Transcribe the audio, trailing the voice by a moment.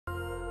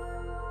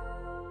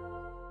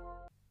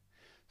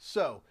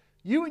So,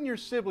 you and your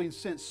siblings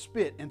sent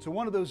spit into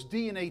one of those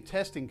DNA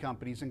testing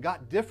companies and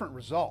got different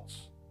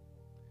results.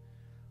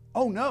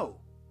 Oh no,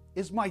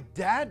 is my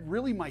dad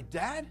really my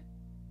dad?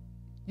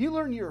 You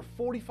learn you're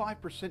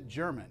 45%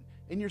 German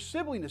and your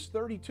sibling is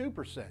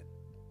 32%.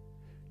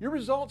 Your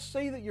results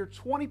say that you're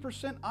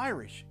 20%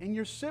 Irish and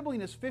your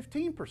sibling is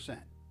 15%.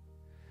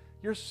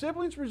 Your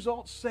siblings'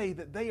 results say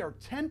that they are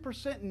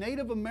 10%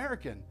 Native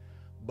American,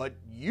 but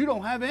you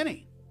don't have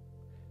any.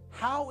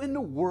 How in the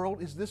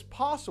world is this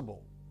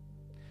possible?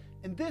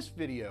 In this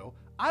video,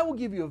 I will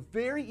give you a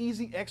very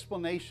easy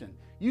explanation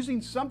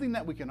using something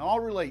that we can all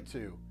relate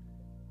to: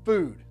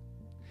 food.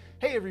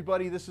 Hey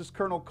everybody, this is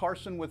Colonel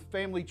Carson with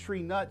Family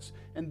Tree Nuts,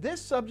 and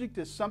this subject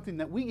is something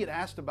that we get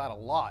asked about a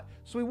lot,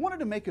 so we wanted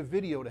to make a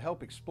video to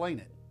help explain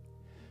it.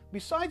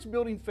 Besides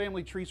building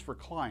family trees for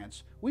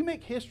clients, we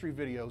make history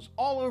videos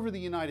all over the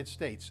United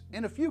States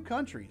and a few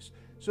countries.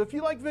 So if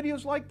you like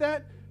videos like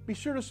that, be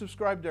sure to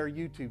subscribe to our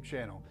YouTube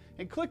channel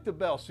and click the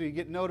bell so you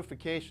get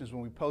notifications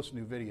when we post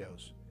new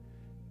videos.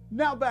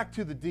 Now back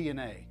to the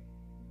DNA.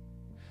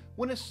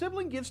 When a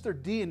sibling gets their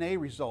DNA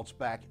results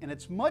back and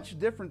it's much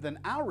different than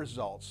our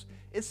results,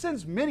 it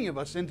sends many of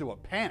us into a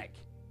panic.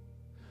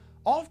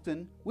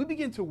 Often, we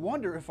begin to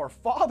wonder if our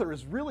father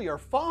is really our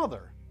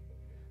father.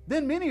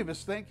 Then many of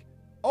us think,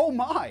 oh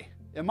my,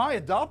 am I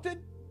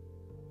adopted?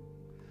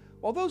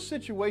 While those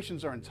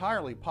situations are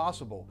entirely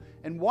possible,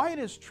 and why it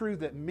is true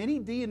that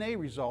many DNA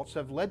results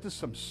have led to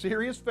some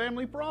serious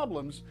family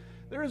problems,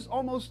 there is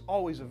almost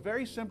always a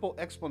very simple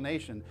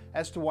explanation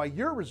as to why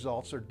your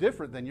results are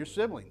different than your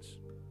siblings.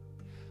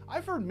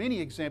 I've heard many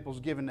examples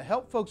given to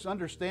help folks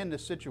understand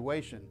this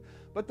situation,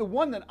 but the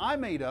one that I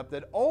made up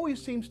that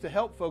always seems to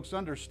help folks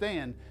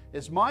understand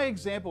is my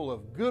example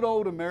of good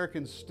old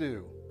American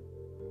stew.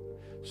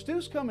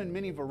 Stews come in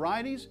many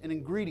varieties and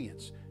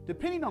ingredients,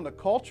 depending on the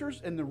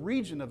cultures and the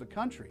region of the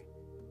country.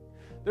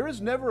 There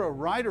is never a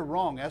right or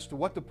wrong as to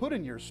what to put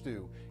in your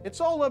stew. It's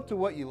all up to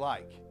what you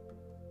like.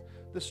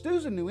 The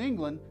stews in New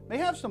England may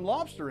have some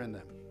lobster in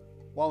them,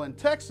 while in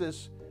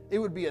Texas, it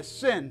would be a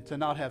sin to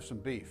not have some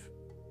beef.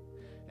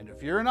 And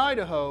if you're in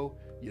Idaho,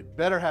 you'd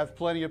better have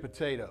plenty of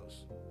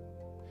potatoes.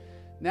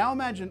 Now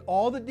imagine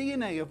all the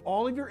DNA of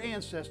all of your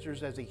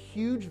ancestors as a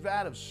huge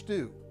vat of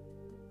stew.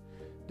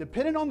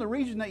 Depending on the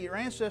region that your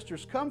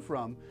ancestors come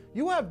from,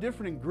 you have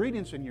different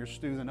ingredients in your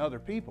stew than other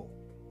people.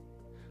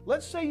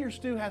 Let's say your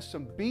stew has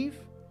some beef,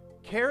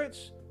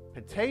 carrots,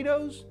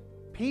 potatoes,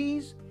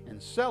 peas,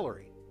 and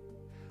celery.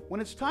 When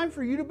it's time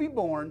for you to be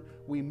born,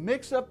 we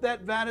mix up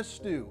that vat of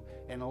stew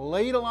and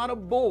lay it on a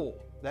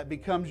bowl that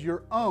becomes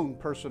your own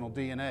personal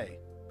DNA.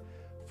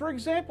 For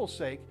example's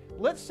sake,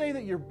 let's say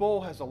that your bowl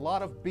has a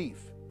lot of beef,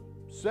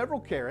 several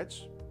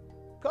carrots,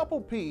 a couple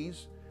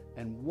peas,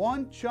 and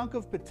one chunk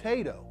of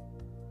potato,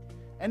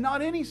 and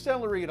not any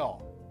celery at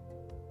all.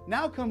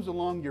 Now comes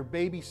along your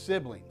baby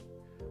sibling.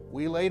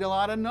 We laid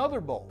out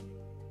another bowl.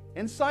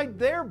 Inside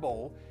their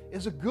bowl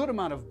is a good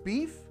amount of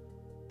beef,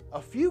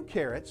 a few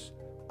carrots,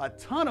 a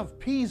ton of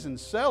peas and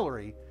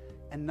celery,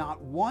 and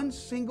not one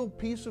single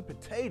piece of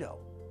potato.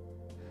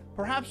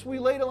 Perhaps we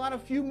laid out a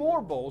few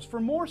more bowls for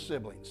more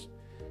siblings.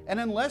 And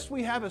unless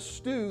we have a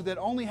stew that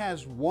only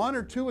has one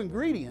or two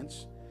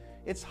ingredients,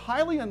 it's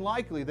highly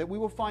unlikely that we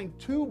will find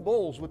two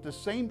bowls with the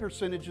same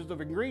percentages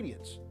of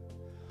ingredients.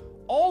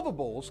 All the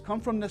bowls come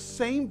from the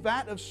same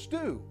vat of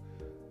stew,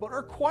 but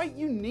are quite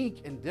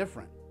unique and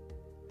different.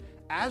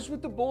 As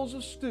with the bowls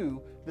of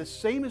stew, the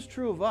same is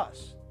true of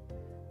us.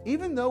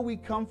 Even though we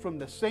come from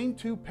the same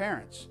two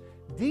parents,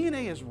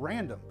 DNA is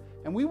random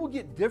and we will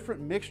get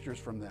different mixtures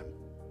from them.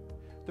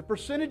 The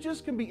percentages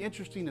can be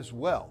interesting as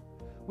well.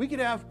 We could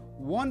have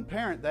one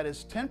parent that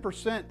is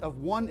 10% of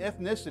one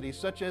ethnicity,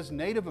 such as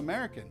Native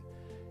American,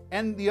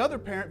 and the other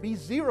parent be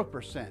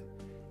 0%.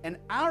 And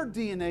our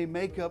DNA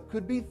makeup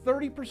could be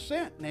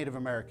 30% Native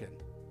American.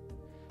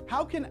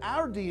 How can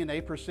our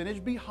DNA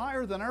percentage be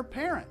higher than our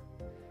parent,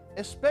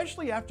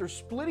 especially after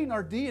splitting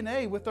our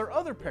DNA with our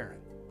other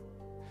parent?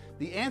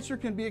 The answer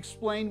can be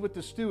explained with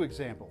the stew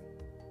example.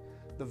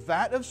 The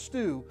vat of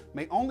stew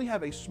may only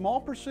have a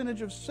small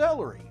percentage of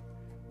celery,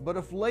 but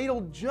if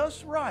ladled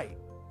just right,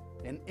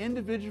 an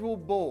individual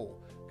bowl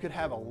could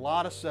have a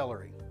lot of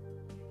celery.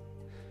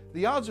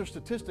 The odds are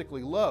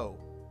statistically low,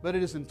 but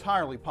it is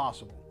entirely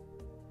possible.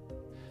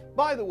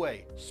 By the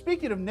way,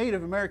 speaking of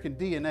Native American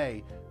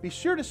DNA, be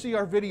sure to see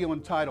our video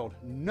entitled,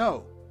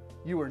 "No,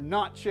 You Are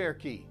Not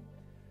Cherokee."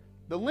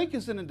 The link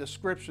is in the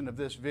description of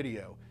this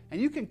video, and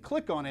you can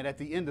click on it at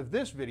the end of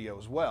this video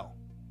as well.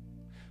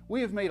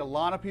 We have made a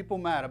lot of people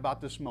mad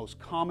about this most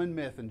common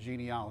myth in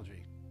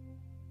genealogy.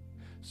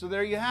 So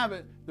there you have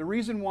it, the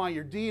reason why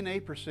your DNA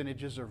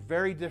percentages are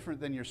very different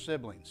than your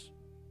siblings.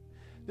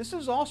 This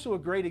is also a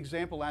great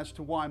example as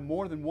to why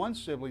more than one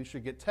sibling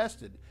should get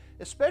tested,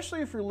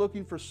 especially if you're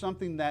looking for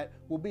something that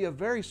will be a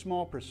very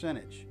small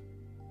percentage.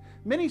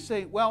 Many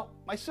say, well,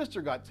 my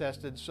sister got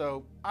tested,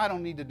 so I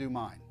don't need to do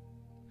mine.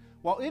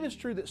 While it is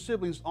true that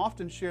siblings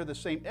often share the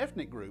same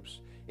ethnic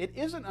groups, it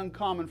isn't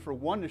uncommon for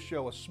one to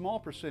show a small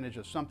percentage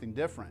of something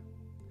different.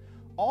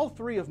 all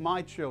three of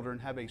my children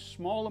have a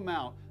small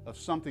amount of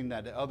something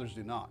that the others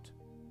do not.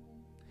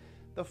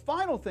 The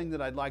final thing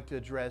that I'd like to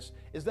address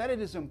is that it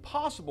is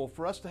impossible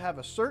for us to have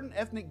a certain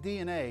ethnic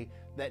DNA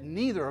that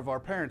neither of our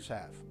parents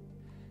have.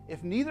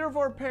 If neither of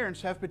our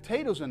parents have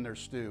potatoes in their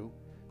stew,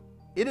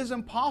 it is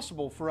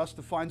impossible for us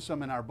to find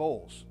some in our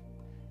bowls.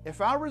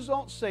 If our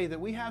results say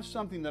that we have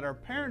something that our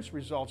parents'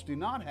 results do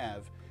not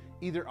have,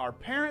 either our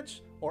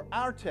parents or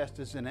our test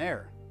is in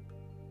error.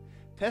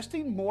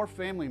 Testing more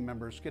family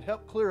members could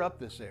help clear up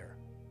this error.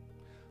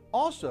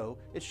 Also,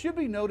 it should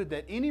be noted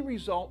that any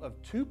result of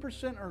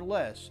 2% or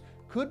less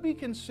could be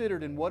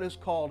considered in what is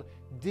called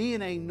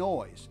DNA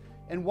noise,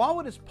 and while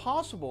it is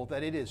possible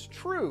that it is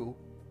true,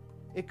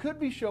 it could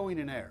be showing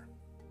an error.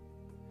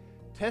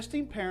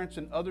 Testing parents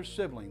and other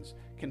siblings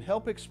can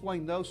help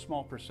explain those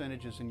small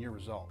percentages in your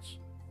results.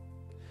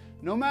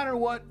 No matter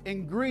what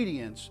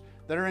ingredients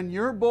that are in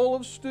your bowl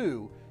of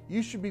stew,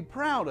 you should be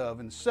proud of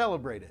and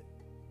celebrate it.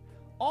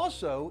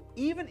 Also,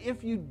 even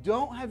if you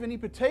don't have any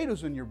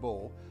potatoes in your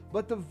bowl,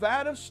 but the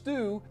vat of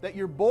stew that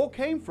your bowl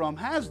came from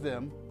has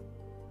them,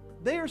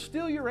 they are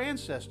still your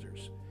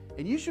ancestors,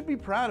 and you should be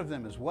proud of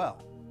them as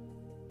well.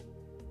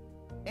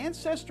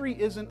 Ancestry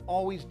isn't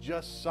always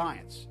just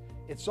science.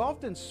 It's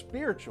often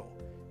spiritual,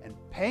 and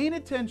paying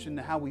attention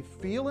to how we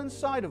feel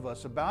inside of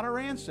us about our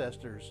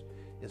ancestors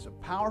is a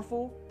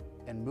powerful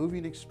and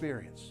moving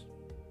experience.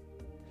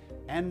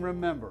 And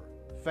remember,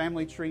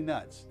 family tree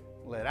nuts,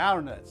 let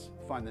our nuts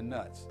find the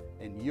nuts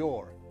in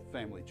your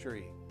family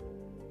tree.